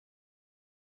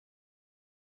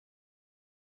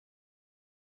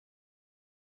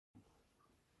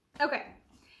Okay.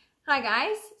 Hi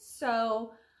guys.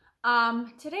 So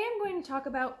today I'm going to talk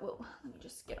about, whoa, let me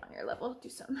just get on your level, do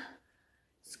some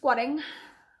squatting.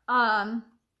 Going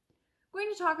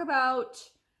to talk about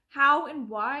how and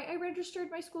why I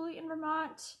registered my Skoolie in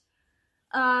Vermont.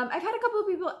 I've had a couple of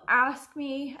people ask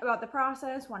me about the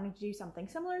process, wanting to do something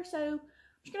similar, so I'm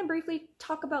just going to briefly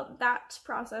talk about that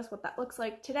process, what that looks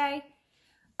like today.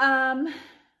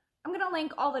 I'm going to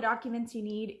link all the documents you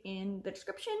need in the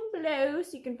description below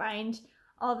so you can find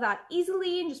all of that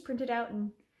easily and just print it out and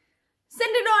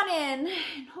send it on in,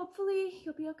 and hopefully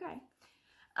you'll be okay.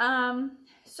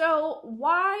 So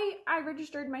why I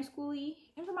registered my Skoolie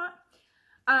in Vermont.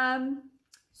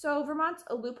 So Vermont's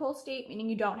a loophole state, meaning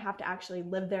you don't have to actually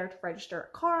live there to register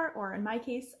a car, or in my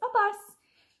case, a bus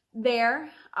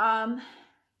there.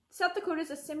 South Dakota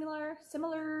is a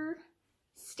similar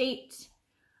state.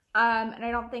 And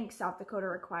I don't think South Dakota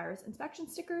requires inspection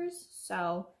stickers,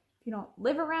 so if you don't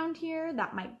live around here,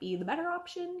 that might be the better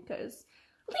option, because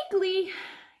legally,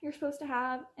 you're supposed to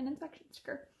have an inspection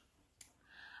sticker.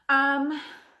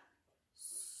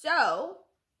 So,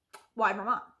 why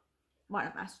Vermont? Why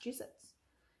not Massachusetts?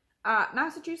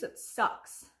 Massachusetts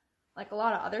sucks. Like a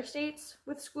lot of other states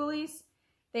with Skoolies,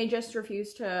 they just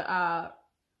refuse to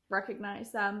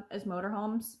recognize them as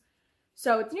motorhomes.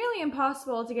 So it's nearly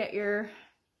impossible to get your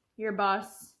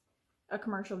bus, a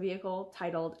commercial vehicle,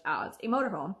 titled as a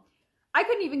motorhome. I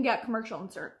couldn't even get commercial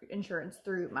insurance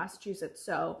through Massachusetts,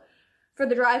 so for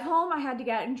the drive home, I had to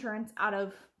get insurance out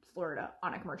of Florida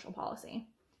on a commercial policy.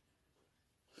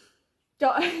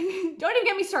 Don't even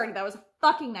get me started. That was a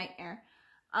fucking nightmare.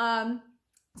 So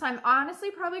I'm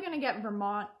honestly probably gonna get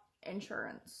Vermont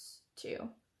insurance too,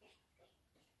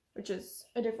 which is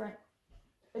a different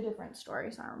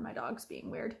story. Sorry, my dog's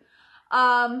being weird.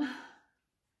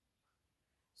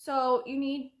 So you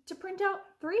need to print out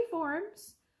 3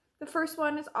 forms. The first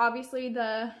one is obviously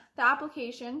the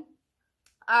application.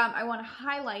 I want to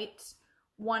highlight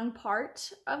one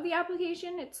part of the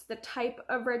application. It's the type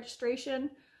of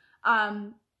registration.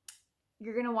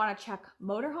 You're going to want to check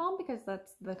motorhome because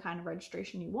that's the kind of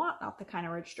registration you want, not the kind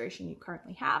of registration you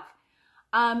currently have.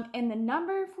 And the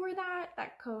number for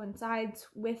that coincides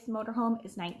with motorhome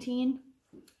is 19.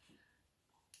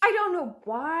 I don't know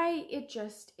why, it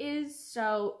just is.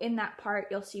 So in that part,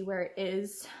 you'll see where it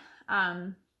is.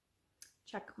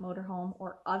 Check motorhome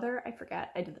or other. I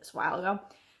forget. I did this a while ago.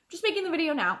 Just making the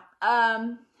video now.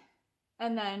 And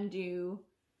then do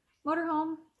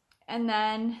motorhome. And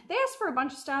then they ask for a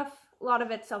bunch of stuff. A lot of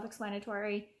it's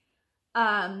self-explanatory.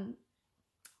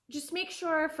 Just make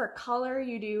sure for color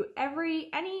you do any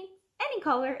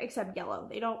color except yellow.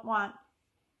 They don't want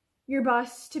your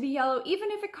bus to be yellow.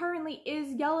 Even if it currently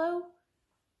is yellow,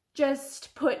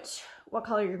 just put what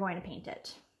color you're going to paint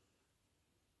it.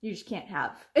 You just can't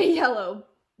have a yellow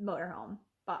motorhome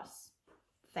bus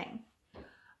thing.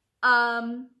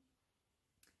 And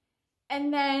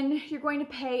then you're going to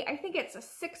pay, I think it's a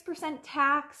 6%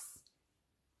 tax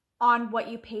on what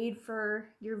you paid for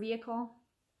your vehicle.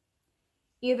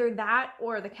 Either that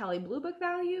or the Cali Blue Book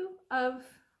value of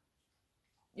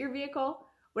your vehicle.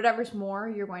 Whatever's more,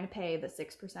 you're going to pay the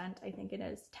 6%, I think it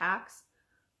is, tax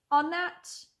on that.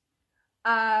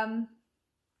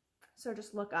 So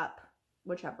just look up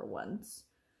whichever one's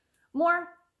more.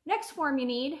 Next form you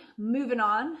need, moving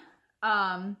on,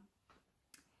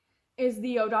 is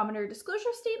the odometer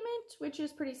disclosure statement, which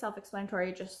is pretty self-explanatory.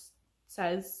 It just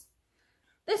says,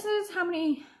 this is how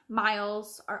many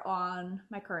miles are on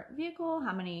my current vehicle,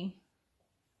 how many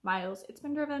miles it's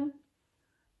been driven.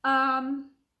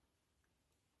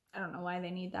 I don't know why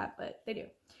they need that, but they do.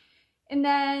 And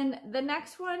then the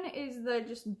next one is the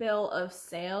just bill of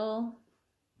sale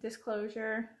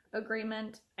disclosure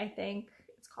agreement. I think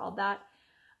it's called that.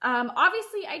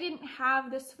 Obviously, I didn't have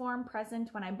this form present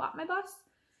when I bought my bus,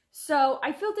 so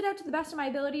I filled it out to the best of my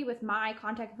ability with my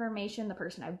contact information, the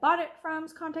person I bought it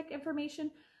from's contact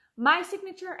information. My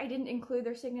signature, I didn't include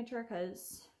their signature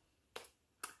because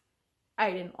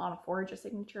I didn't want to forge a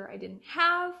signature I didn't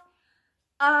have.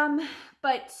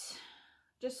 But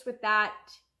just with that,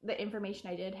 the information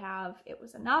I did have, it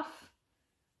was enough.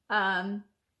 And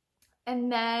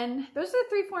then those are the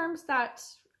 3 forms that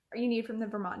you need from the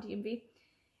Vermont DMV.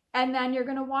 And then you're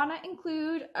going to want to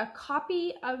include a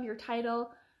copy of your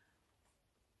title.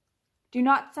 Do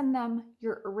not send them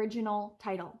your original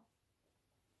title.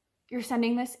 You're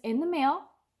sending this in the mail.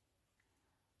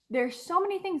 There's so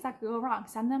many things that could go wrong.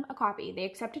 Send them a copy. They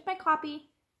accepted my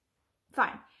copy.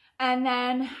 Fine. And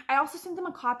then I also sent them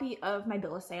a copy of my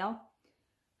bill of sale.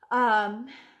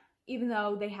 Even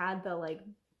though they had the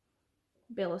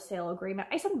bill of sale agreement,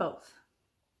 I sent both.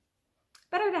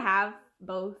 Better to have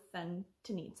both than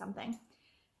to need something.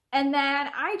 And then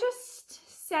I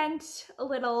just sent a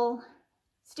little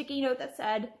sticky note that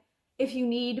said, if you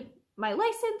need my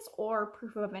license or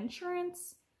proof of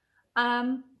insurance,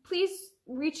 please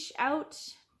reach out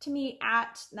to me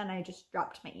at, then I just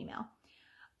dropped my email.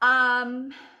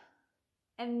 And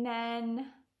then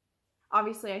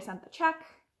obviously I sent the check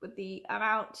with the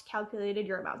amount calculated.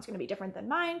 Your amount's going to be different than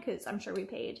mine because I'm sure we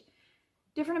paid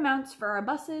different amounts for our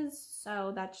buses.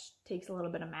 So that takes a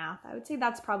little bit of math. I would say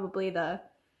that's probably the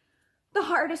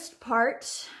hardest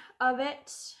part of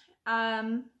it.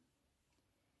 And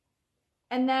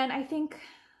then I think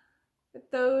with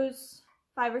those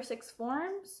 5 or 6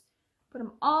 forms, put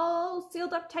them all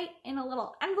sealed up tight in a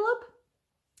little envelope.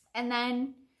 And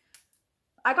then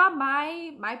I got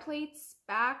my plates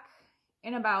back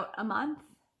in about a month.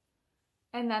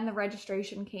 And then the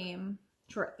registration came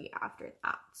shortly after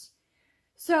that.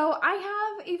 So I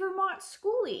have a Vermont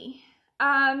Skoolie.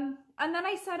 And then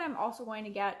I said I'm also going to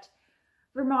get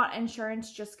Vermont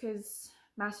insurance just because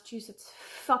Massachusetts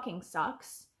fucking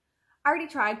sucks. I already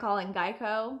tried calling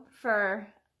Geico for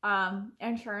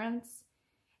insurance,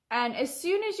 and as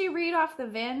soon as you read off the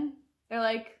VIN, they're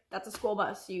like, that's a school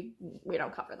bus, we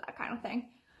don't cover that kind of thing.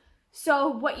 So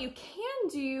what you can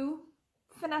do,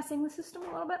 finessing the system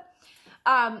a little bit,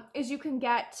 is you can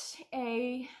get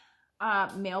a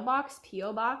mailbox,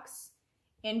 P.O. box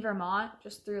in Vermont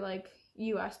just through like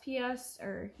USPS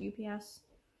or UPS,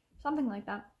 something like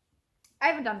that. I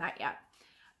haven't done that yet.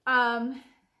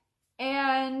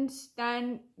 And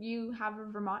then you have a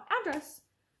Vermont address,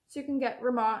 so you can get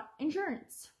Vermont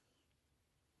insurance.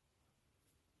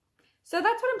 So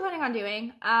that's what I'm planning on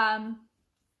doing.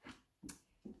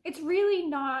 It's really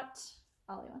not,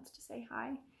 Ollie wants to say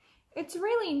hi. It's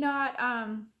really not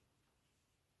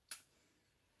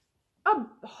a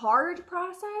hard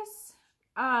process.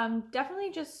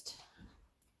 Definitely just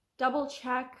double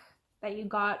check that you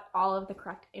got all of the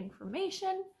correct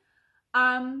information.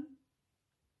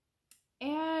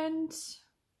 And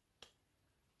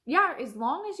yeah, as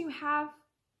long as you have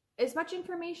as much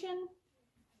information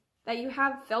that you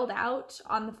have filled out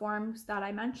on the forms that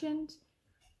I mentioned,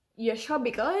 you should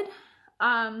be good.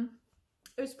 It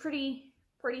was pretty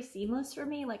seamless for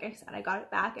me. Like I said, I got it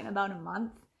back in about a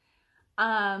month.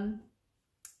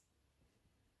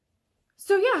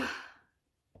 So yeah,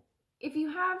 if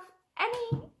you have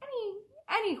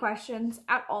any questions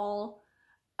at all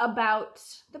about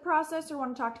the process or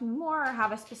want to talk to me more or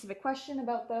have a specific question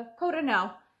about the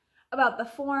about the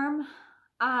form,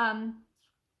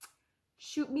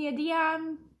 shoot me a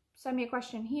DM, send me a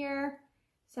question here,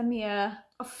 send me a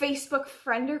Facebook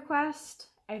friend request.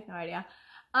 I have no idea.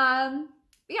 But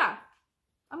yeah,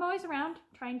 I'm always around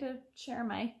trying to share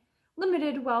my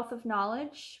limited wealth of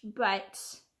knowledge, but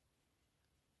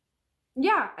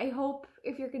yeah, I hope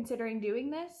if you're considering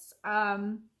doing this,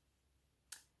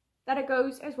 that it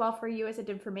goes as well for you as it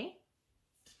did for me,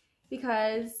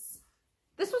 because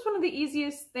this was one of the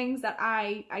easiest things that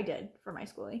I did for my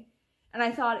schoolie, and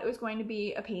I thought it was going to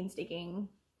be a painstaking,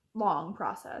 long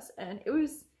process, and it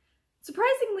was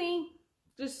surprisingly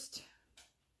just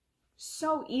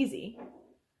so easy.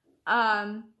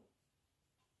 So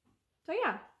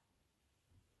yeah,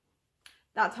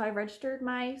 that's how I registered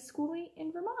my schoolie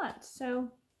in Vermont.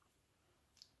 So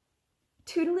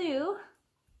toodaloo.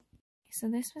 So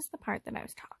this was the part that I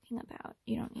was talking about.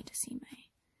 You don't need to see my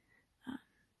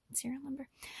serial number.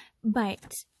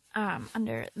 But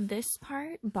under this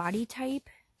part, body type,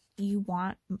 you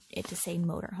want it to say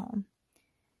motorhome.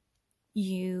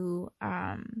 You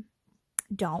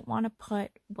don't want to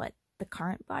put what the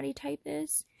current body type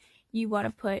is. You want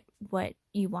to put what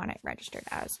you want it registered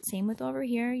as. Same with over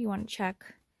here. You want to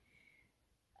check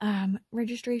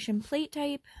registration plate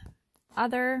type,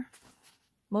 other,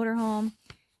 motorhome,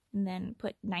 and then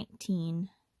put 19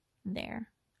 there.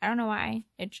 I don't know why.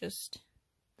 It just,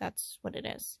 that's what it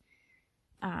is.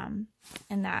 And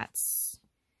that's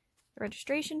the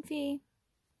registration fee,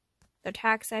 the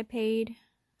tax I paid,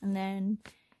 and then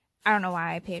I don't know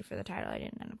why I paid for the title. I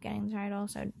didn't end up getting the title,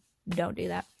 so don't do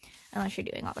that unless you're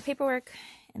doing all the paperwork.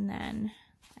 And then,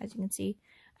 as you can see,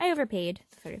 I overpaid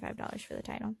 $35 for the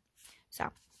title. So,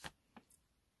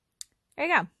 there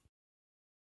you go.